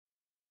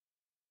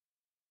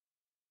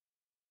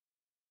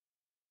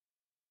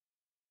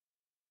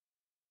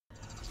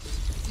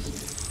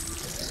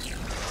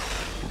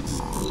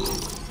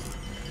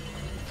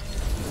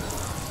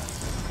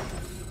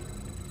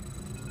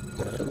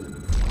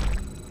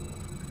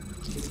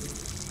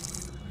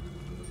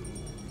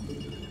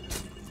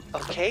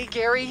Okay,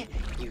 Gary,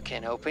 you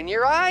can open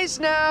your eyes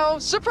now.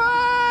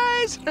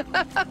 Surprise!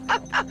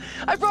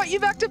 I brought you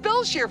back to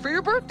Belshire for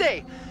your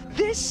birthday.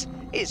 This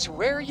is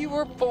where you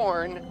were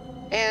born.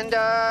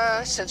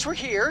 And since we're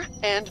here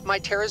and my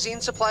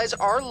terrazine supplies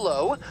are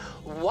low,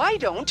 why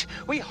don't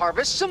we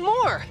harvest some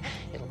more?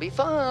 It'll be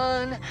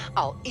fun.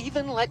 I'll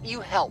even let you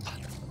help.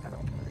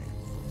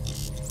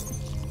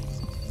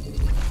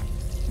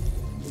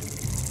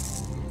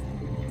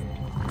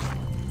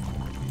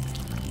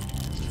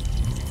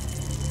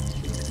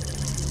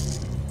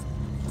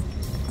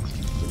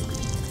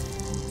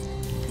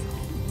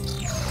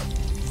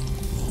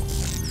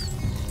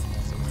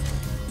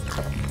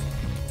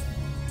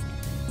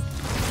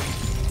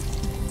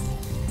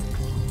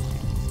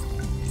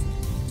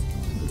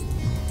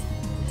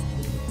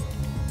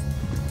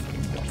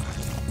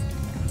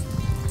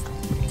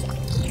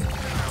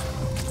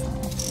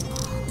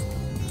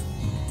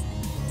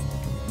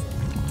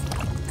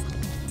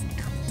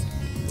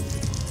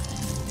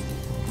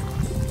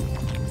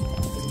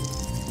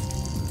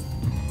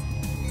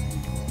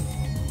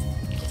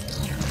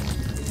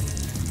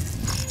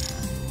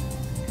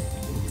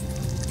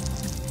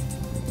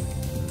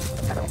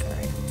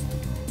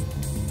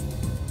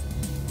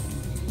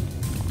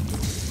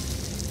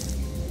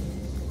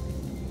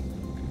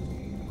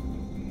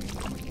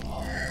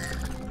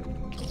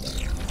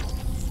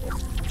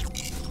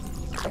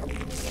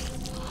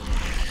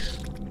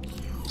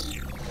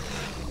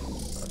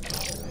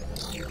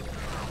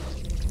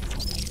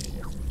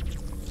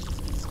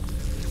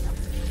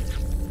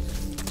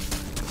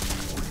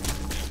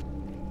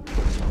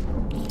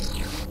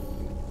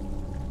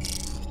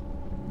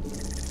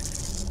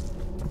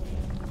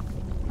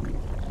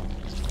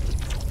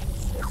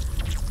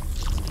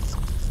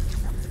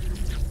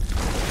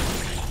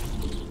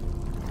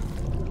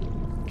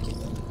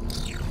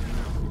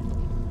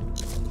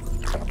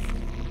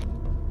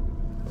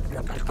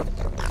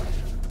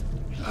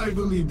 I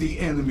believe the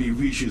enemy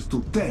wishes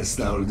to test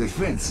our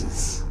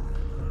defenses.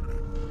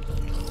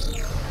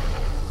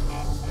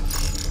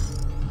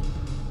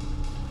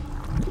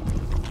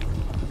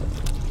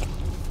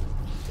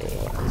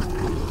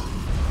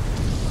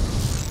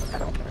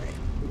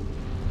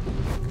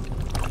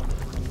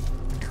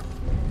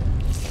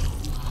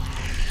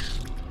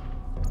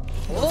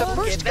 The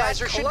first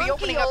geyser should be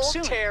opening up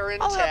soon.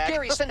 I'll have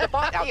Gary send a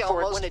bot out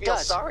for it when it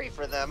does. Sorry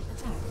for them.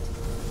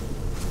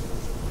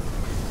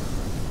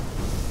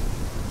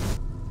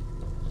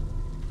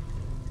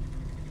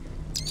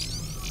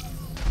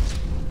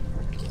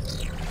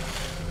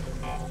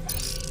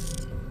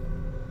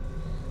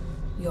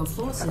 Your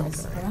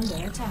forces are under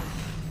attack.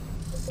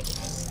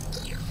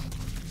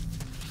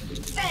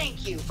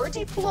 Thank you for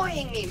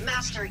deploying me,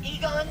 Master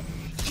Egon.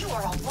 You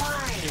are a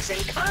wise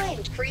and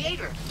kind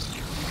creator.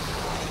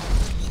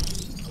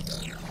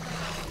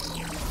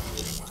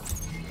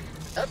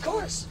 Of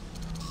course.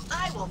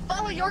 I will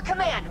follow your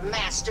command,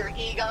 Master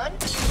Egon.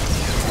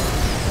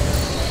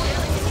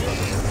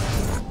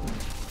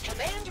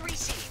 Command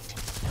received.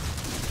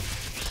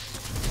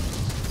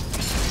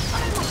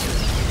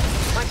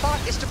 My bot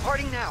is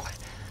departing now.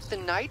 The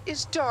night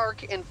is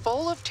dark and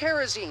full of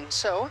terrazine,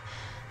 so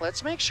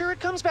let's make sure it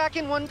comes back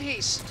in one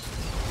piece.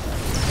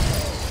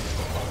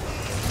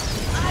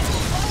 I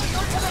will follow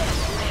your command,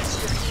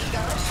 Master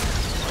Egon.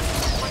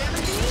 Whatever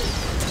you need.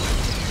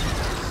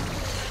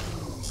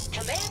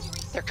 Command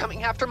received. They're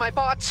coming after my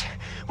bots.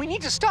 We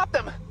need to stop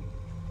them.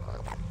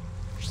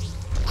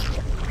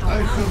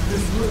 I have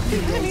been working The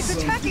on enemy's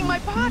attacking my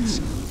bots.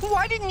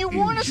 Why didn't you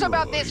warn us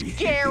about this,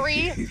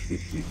 Gary?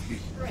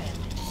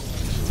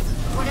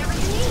 Whatever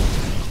you need.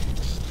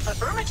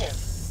 Affirmative.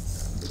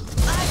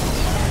 I will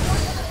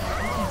follow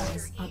your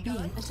Allies are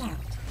being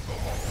attacked.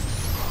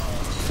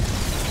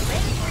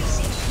 command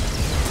received.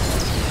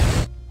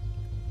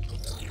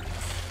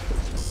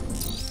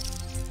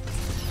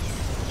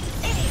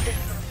 Anything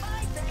for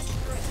 5 minutes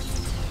threat.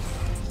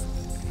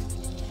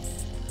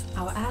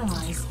 Our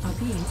allies are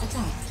being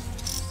attacked.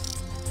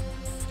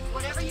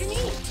 Whatever you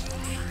need.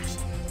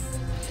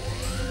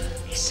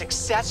 A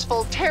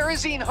successful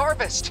terrazine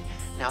harvest.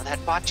 Now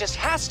that bot just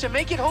has to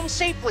make it home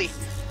safely.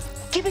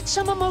 Give it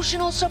some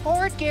emotional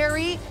support,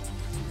 Gary.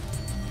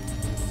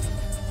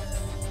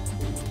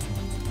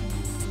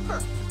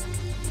 They're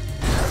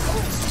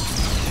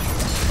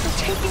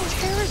taking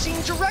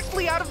terrazine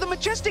directly out of the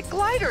majestic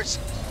gliders.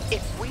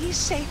 If we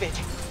save it,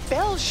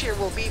 Belshire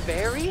will be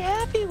very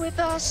happy with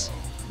us.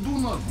 Do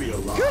not be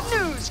alarmed. Good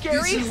news, Gary!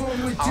 This is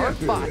only Our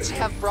temporary. bots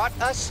have brought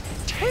us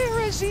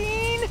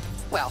terrazine!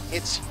 Well,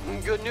 it's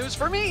good news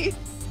for me.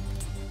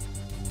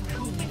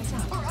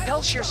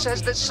 Belshire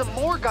says that some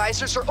more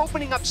geysers are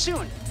opening up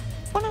soon.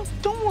 Well, no,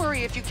 don't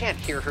worry if you can't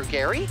hear her,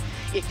 Gary.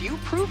 If you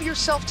prove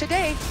yourself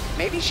today,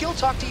 maybe she'll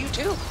talk to you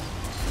too.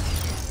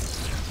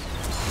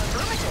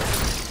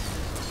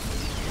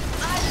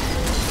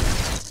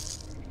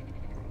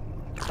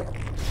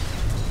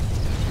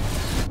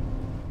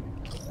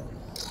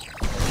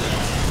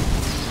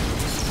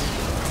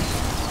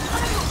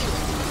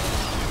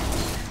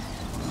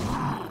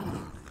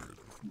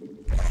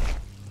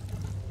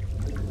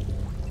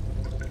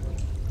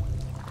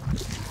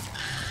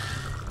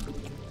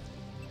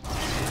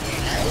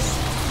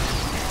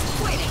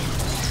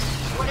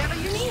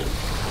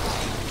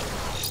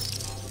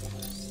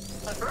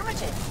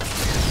 Affirmative.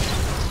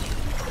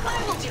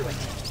 I will do it.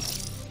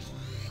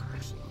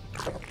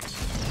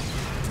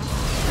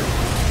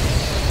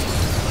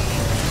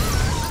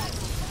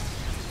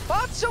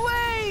 Bots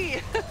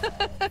away!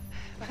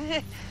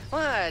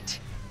 What?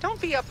 Don't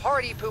be a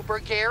party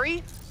pooper,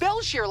 Gary.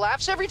 Belshear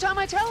laughs every time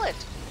I tell it.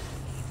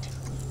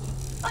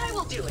 I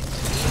will do it.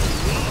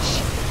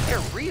 Yeesh, they're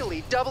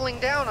really doubling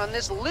down on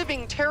this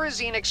living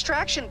terrazine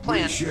extraction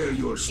plan. We share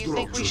your You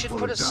think we structure should for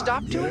put a time,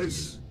 stop to it?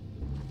 yes?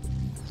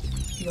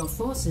 Your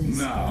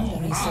forces are Now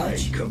under I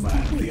research.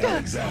 command the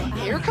Alexander.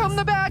 Here come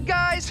the bad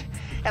guys.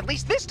 At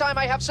least this time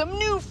I have some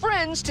new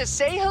friends to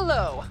say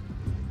hello.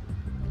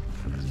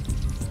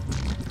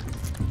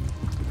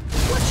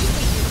 What should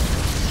we do?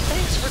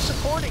 Thanks for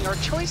supporting our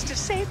choice to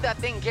save that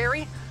thing,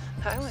 Gary.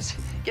 I was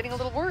getting a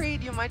little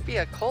worried you might be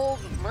a cold,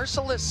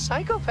 merciless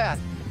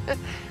psychopath. Our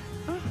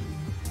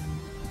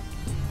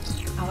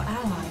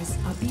allies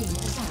are being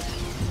attacked.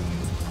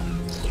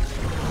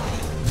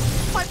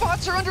 My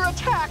bots are under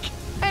attack!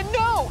 And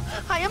no,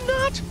 I am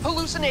not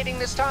hallucinating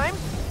this time.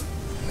 Your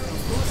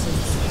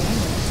forces are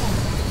under attack.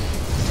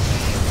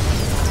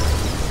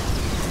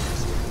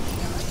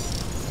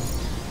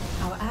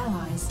 Our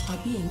allies are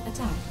being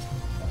attacked.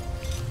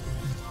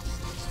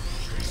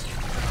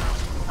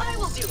 I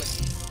will do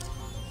it.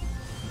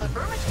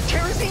 Affirmative.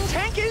 Terrazine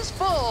tank is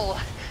full.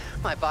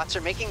 My bots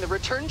are making the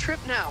return trip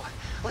now.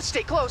 Let's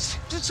stay close,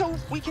 just so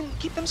we can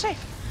keep them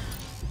safe.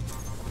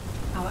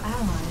 Our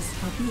allies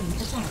are being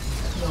attacked.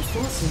 Your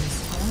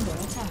forces are under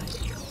attack.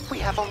 We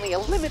have only a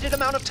limited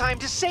amount of time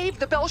to save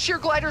the Belshear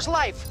glider's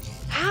life.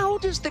 How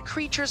does the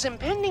creature's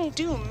impending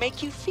doom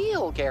make you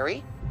feel,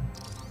 Gary?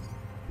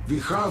 We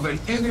have an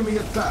enemy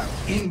attack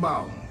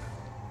inbound.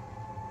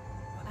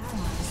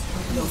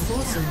 Your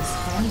forces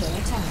are under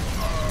attack.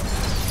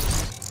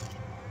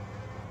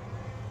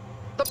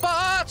 The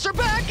bots are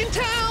back in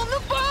town!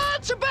 The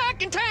bots are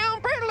back in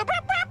town!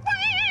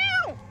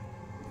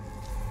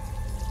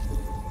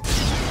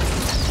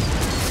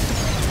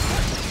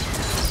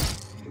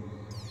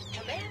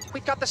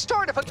 We've got the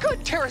start of a good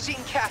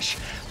terrazine cache,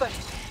 but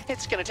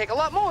it's gonna take a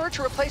lot more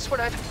to replace what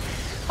I've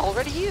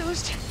already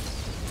used.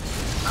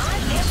 I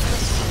am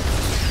listening.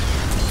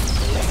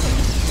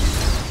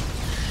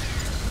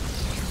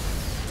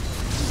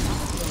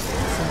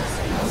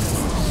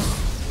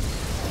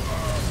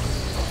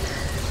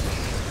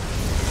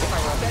 If I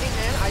were a betting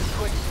man, I'd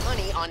put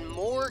money on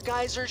more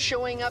geysers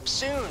showing up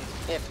soon.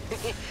 If,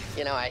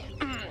 I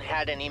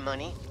had any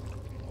money.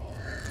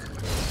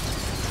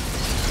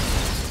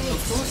 Your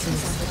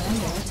forces are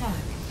under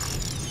attack.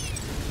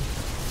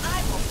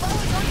 I will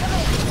follow your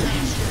command,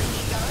 Master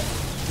Egon.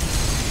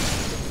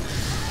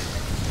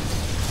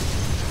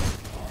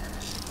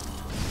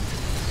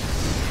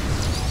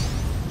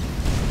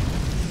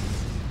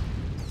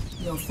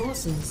 Your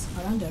forces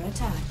are under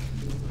attack.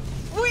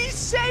 We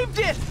saved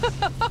it!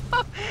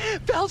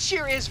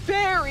 Belshear is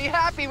very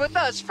happy with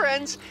us,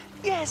 friends.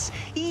 Yes,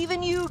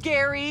 even you,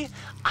 Gary.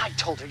 I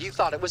told her you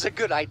thought it was a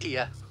good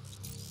idea.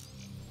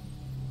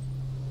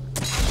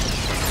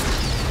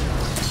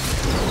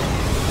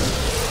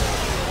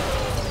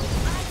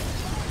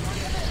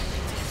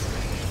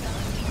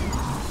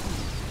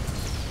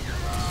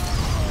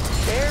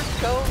 There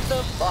go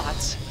the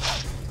bots.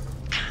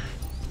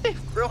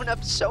 They've grown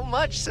up so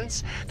much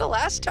since the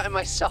last time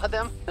I saw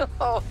them.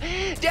 Oh,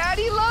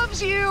 Daddy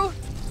loves you!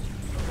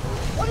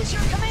 What is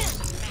your command,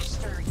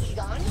 Master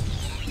Egon?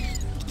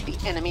 The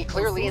enemy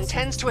clearly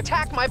intends to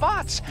attack my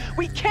bots.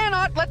 We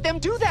cannot let them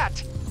do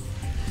that.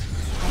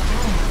 Our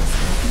allies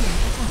are being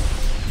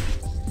attacked.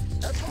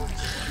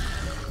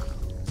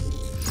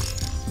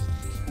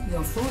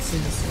 Your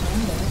forces are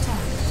under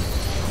attack.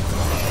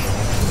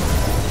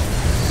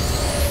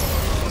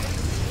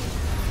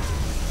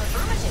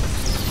 Affirmative.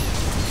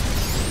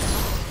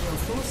 Your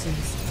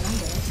forces are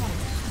under attack.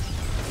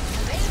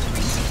 Command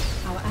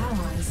received. Our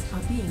allies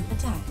are being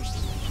attacked.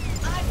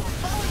 I will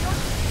follow your...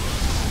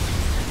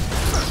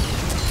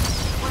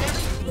 Whatever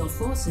you... Your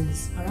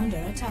forces are under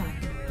attack.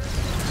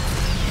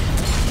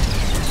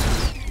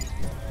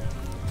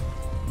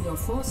 Your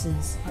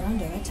forces are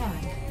under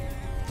attack.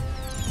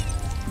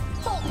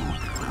 Hold it.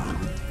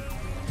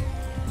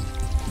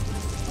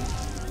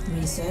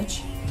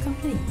 Research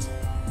complete.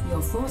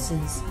 Your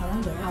forces are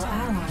under. Our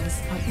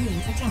allies are being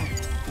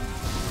attacked.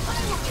 I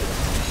will do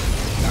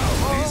it. Now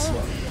this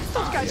one.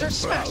 Those guys I are am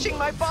smashing proud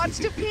my of. bots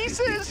to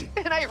pieces,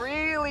 and I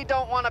really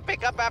don't want to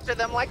pick up after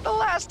them like the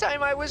last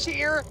time I was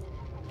here.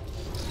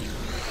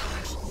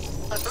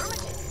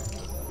 Affirmative.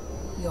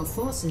 Your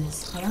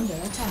forces are under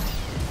attack.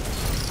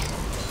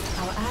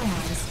 Our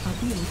allies are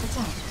being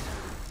attacked.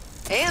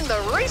 And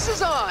the race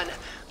is on!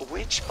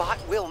 Which bot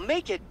will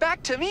make it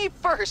back to me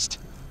first?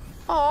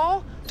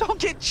 Oh, don't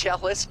get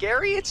jealous,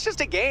 Gary. It's just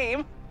a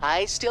game.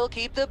 I still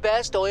keep the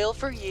best oil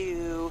for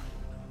you.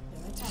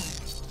 Under attack.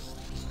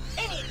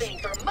 Anything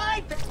for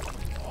my...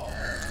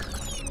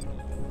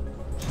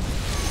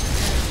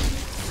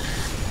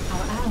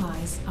 Our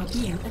allies are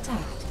being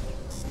attacked.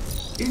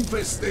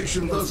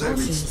 Infestation does have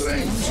its Forces are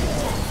under strengths.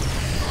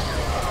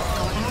 attack.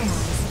 Our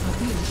allies are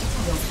being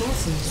attacked. Your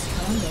forces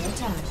are under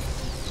attack.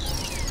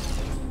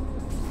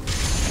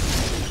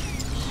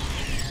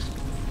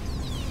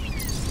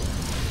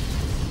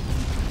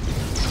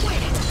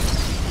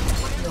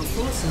 Your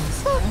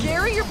forces Oh,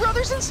 Gary, your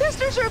brothers and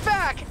sisters are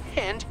back!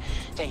 And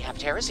they have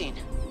terrazine.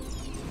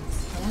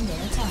 are under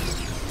attack.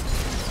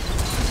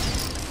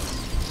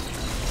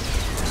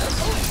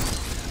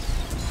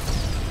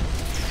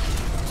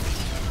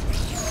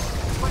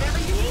 Whatever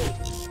you need.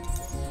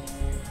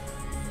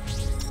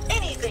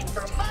 Anything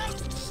for fun.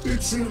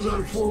 It seems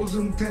our foes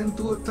intend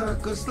to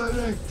attack us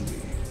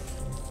directly.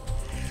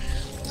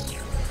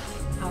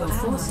 Our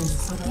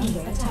forces are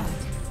under attack.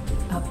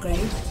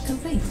 Upgrade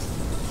complete.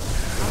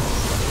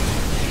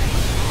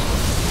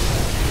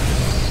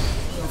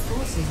 Your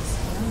forces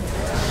are under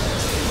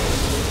attack.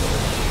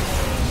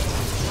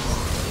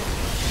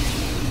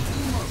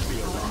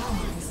 Our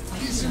allies are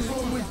This is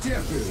what we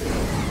deputy.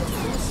 Your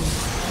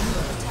forces are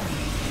under attack.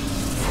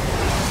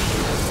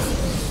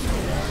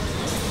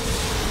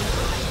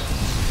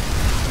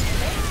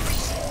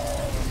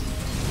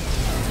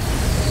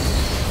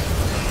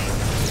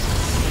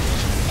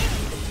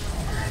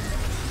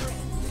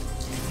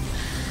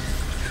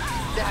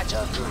 That's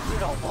a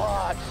good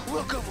lot.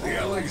 Welcome The home.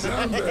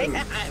 Alexander I missed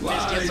you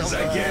flies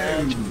so much.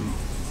 again.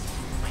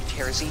 My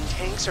terrazine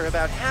tanks are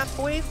about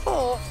halfway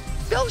full.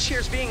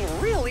 Belshir's being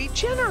really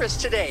generous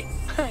today.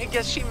 I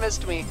guess she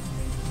missed me.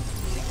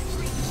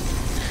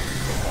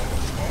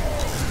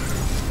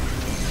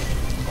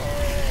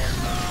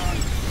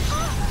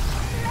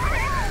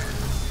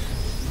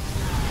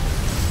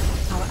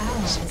 Our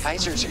allies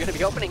Kaisers are going to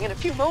be opening in a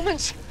few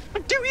moments.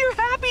 Do your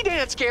happy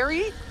dance,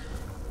 Gary.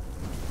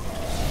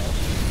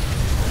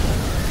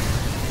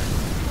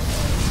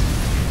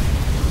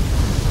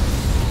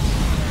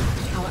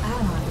 Our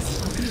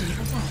allies are being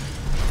attacked.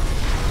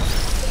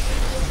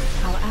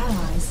 Our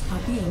allies are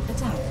being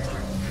attacked.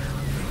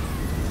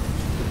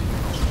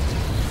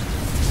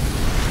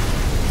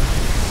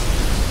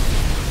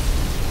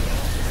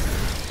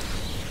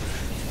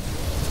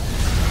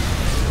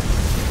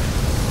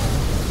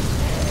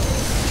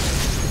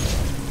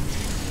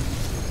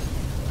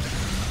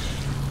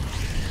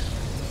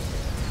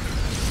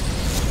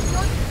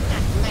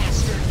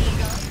 Master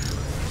Ego.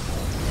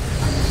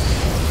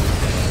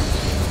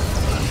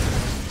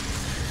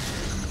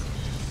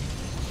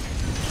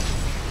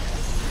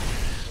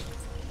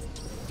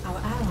 Our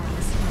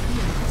allies are being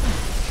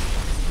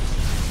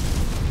attacked.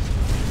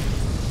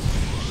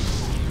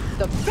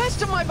 The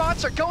best of my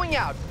bots are going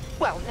out.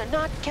 Well,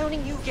 not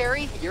counting you,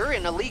 Gary. You're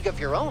in a league of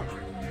your own.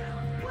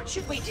 What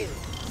should we do?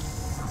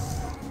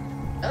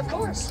 Of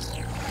course.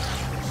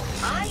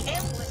 I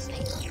am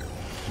listening.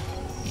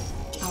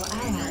 Our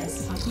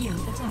allies are being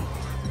attacked.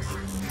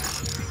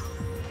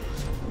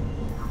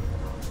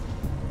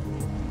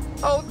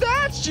 Oh,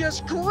 that's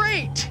just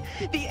great!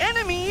 The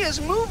enemy is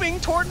moving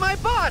toward my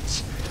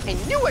bots. I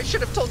knew I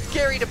should have told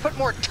Gary to put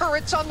more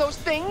turrets on those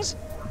things.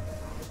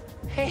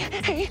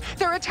 Hey,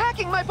 they're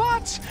attacking my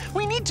bots.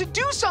 We need to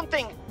do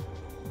something.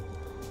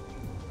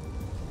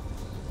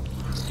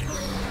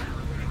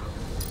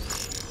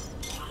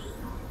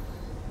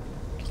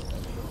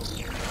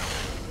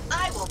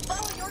 I will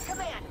follow your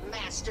command,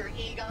 Master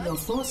Ego. Your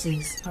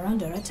forces are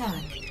under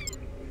attack.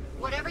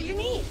 Whatever you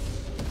need.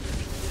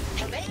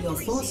 Command Your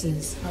received.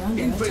 forces are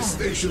under attack.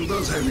 Infestation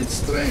does have its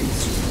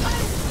strengths.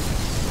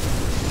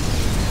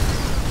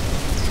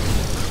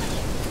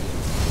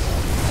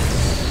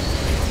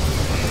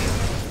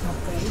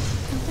 Upgrade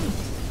complete.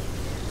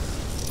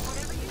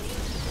 Whatever you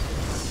need.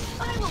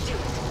 I will do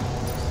it.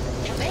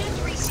 Command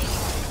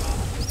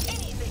received.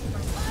 Anything for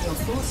fun. Your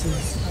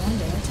forces are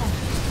under attack.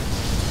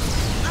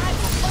 I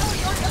will follow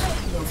your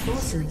command. Your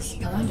forces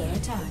are under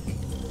attack.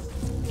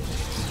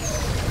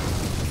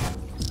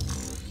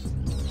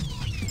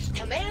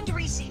 Command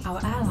received. Our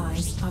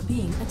allies are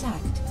being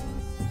attacked.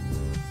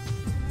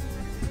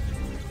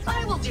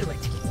 I will do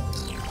it.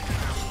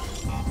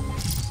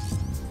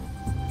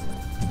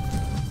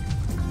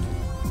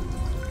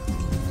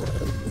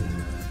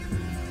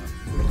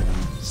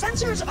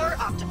 Sensors are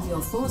optimal.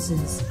 Your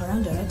forces are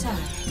under attack.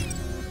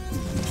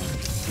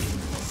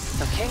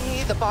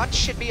 Okay, the bots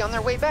should be on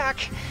their way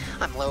back.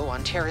 I'm low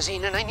on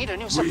terrazine and I need a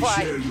new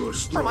supply share your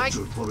for my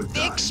structure for a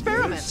time,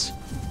 experiments.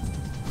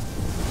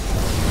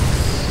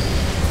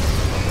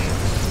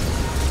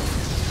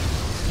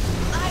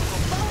 I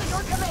will follow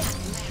your command,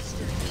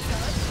 Master Ego.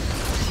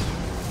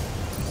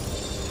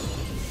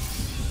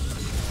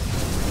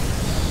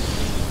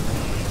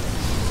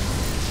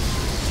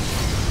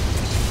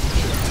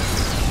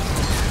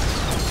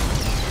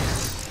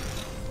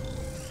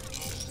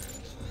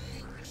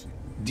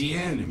 The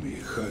enemy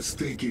has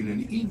taken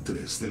an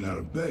interest in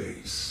our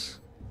base.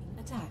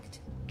 Attacked.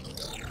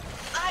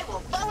 I will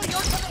follow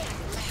your command,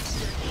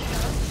 Master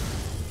Ego.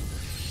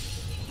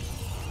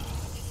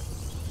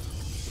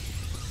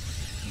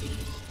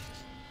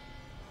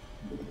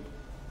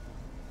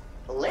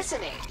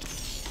 Listening.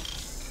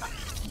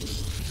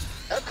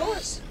 Of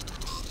course.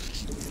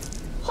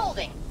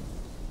 Holding.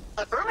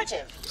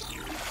 Affirmative.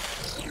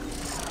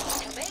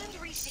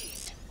 Command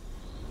received.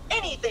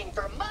 Anything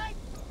for my...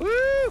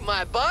 Woo!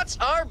 My bots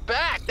are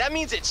back. That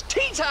means it's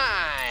tea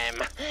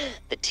time.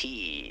 The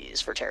T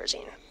is for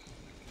Terrazine.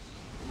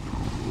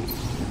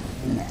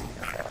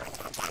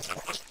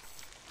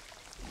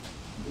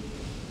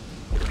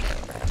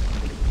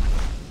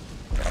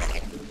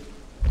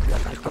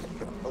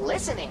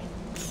 Listening.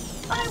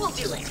 I will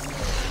do it.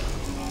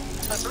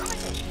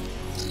 Affirmative.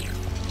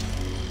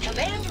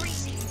 Command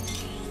received.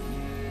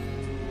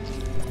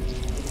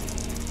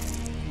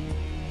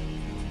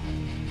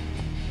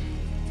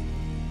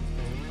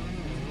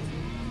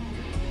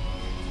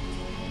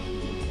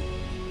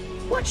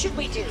 What should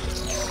we do?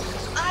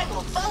 I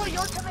will follow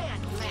your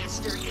command,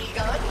 Master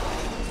Egon.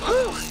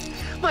 Whew!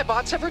 My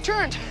bots have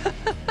returned.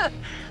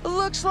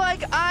 Looks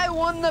like I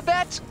won the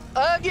bet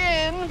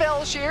again,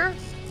 Belshir.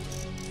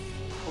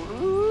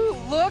 Ooh,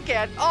 look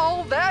at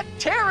all that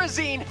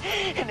terrazine,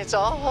 and it's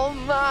all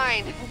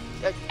mine.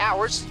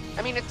 Ours.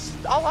 I mean, it's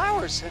all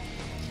ours.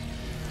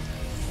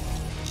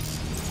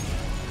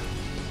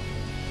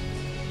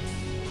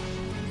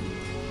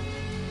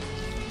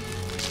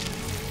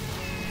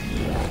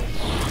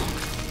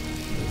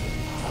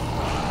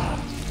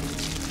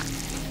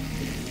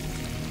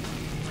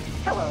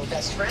 Hello,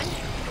 best friend.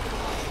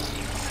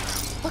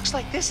 Looks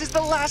like this is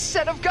the last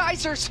set of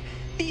geysers.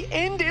 The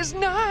end is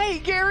nigh,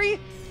 Gary.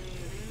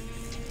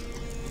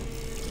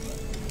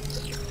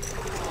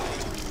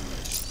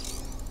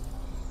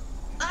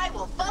 I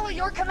will follow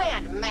your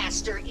command,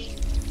 Master E.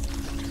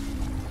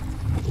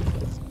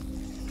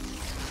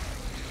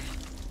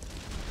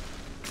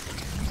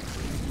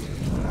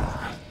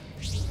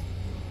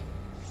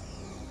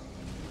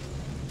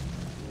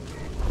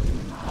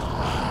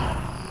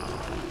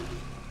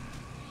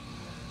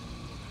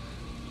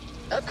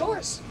 Of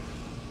course.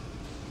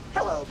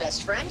 Hello,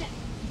 best friend.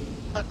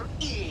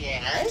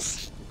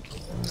 Yes?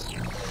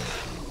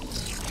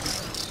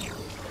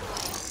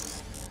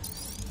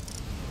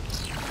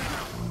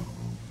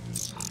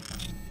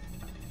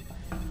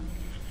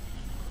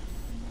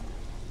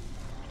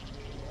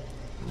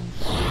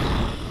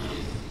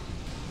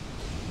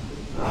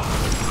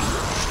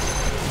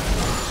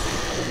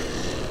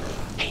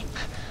 Hey,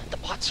 the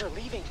bots are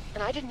leaving,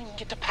 and I didn't even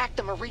get to pack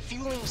them a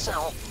refueling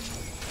cell.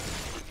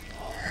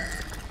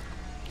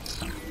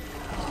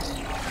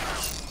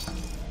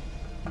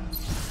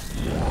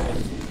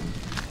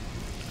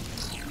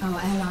 Our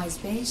allies'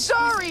 base.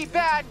 Sorry,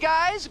 bad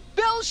guys.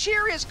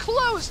 Belshir is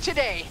closed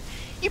today.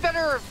 You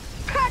better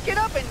pack it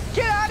up and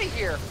get out of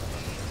here.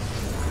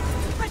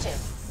 Bridget,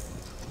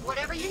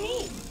 whatever you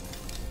need,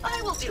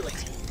 I will do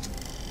it.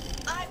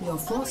 I will Your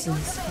follow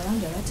forces command. are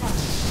under attack.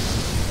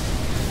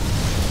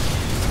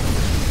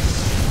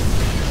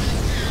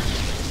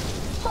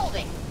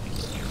 Holding.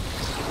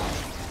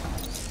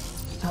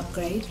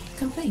 Upgrade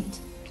complete.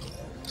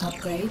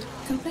 Upgrade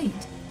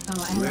complete. Our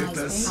Let allies'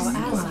 us base. see Our what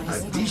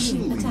allies are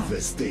additional being attacked.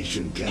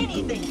 infestation can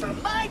Anything do. for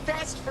my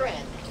best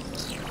friend.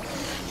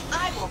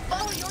 I will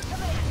follow your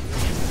command.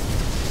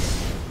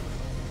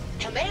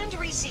 Command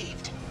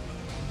received.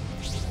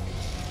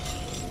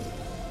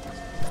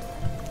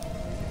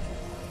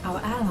 Our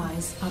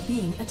allies are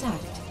being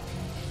attacked.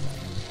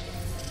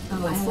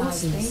 Our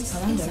forces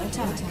are under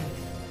attack.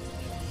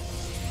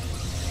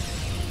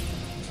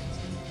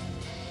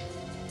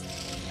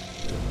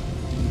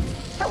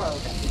 Hello.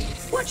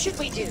 What should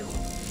we do?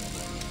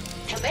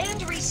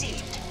 Command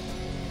received.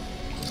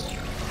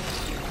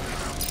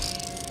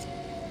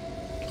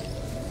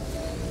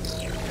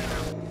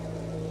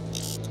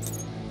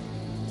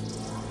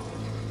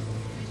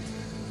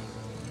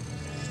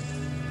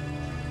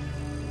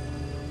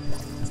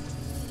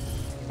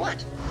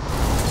 What?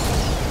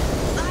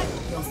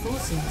 Your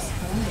forces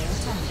are under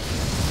attack.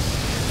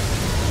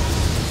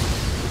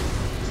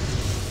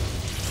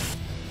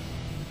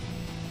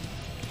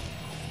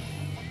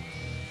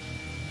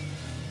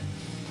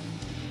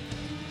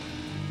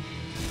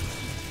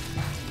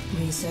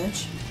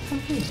 Research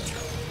complete.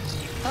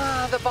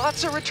 Ah, the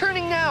bots are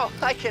returning now.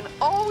 I can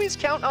always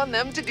count on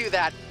them to do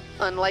that.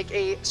 Unlike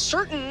a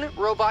certain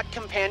robot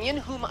companion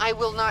whom I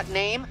will not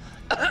name.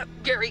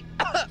 Gary.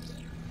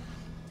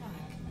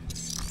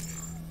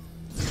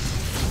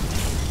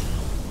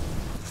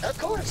 Of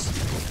course.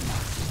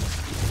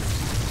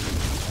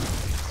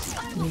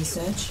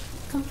 Research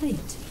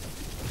complete.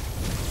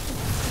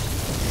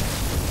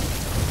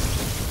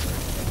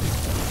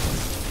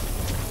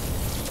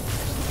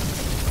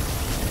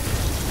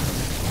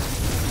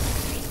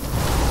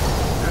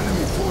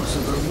 Enemy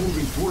forces are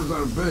moving toward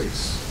our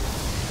base.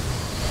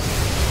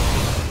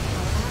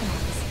 Our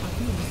allies are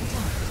being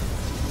attacked.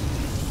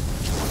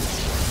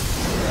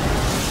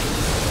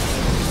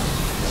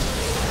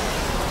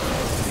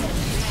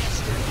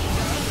 Master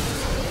Egon.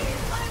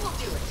 I will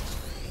do it.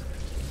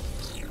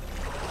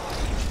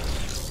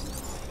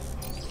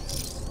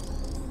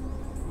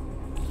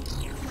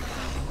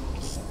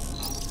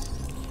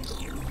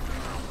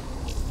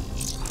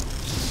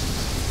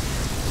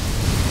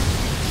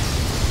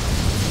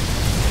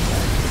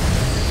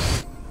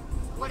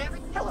 Whatever.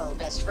 Hello.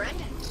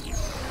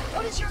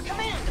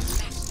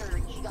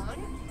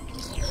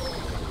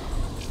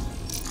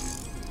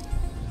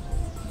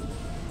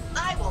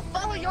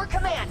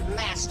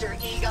 Mr.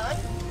 Egon.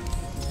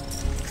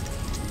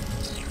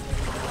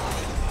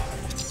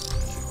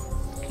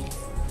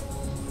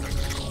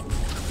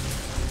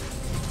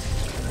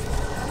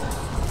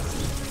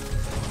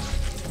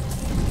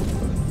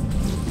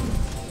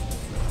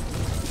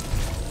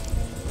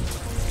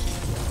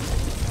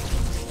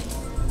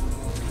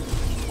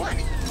 What?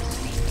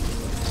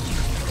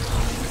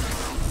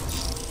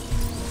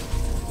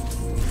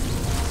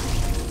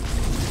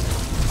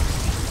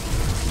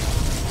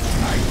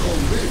 I call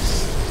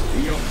this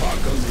the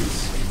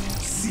apocalypse.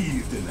 See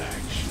it in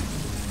action.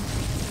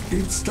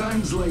 It's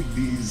times like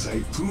these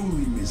I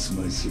truly miss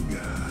my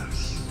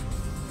cigars.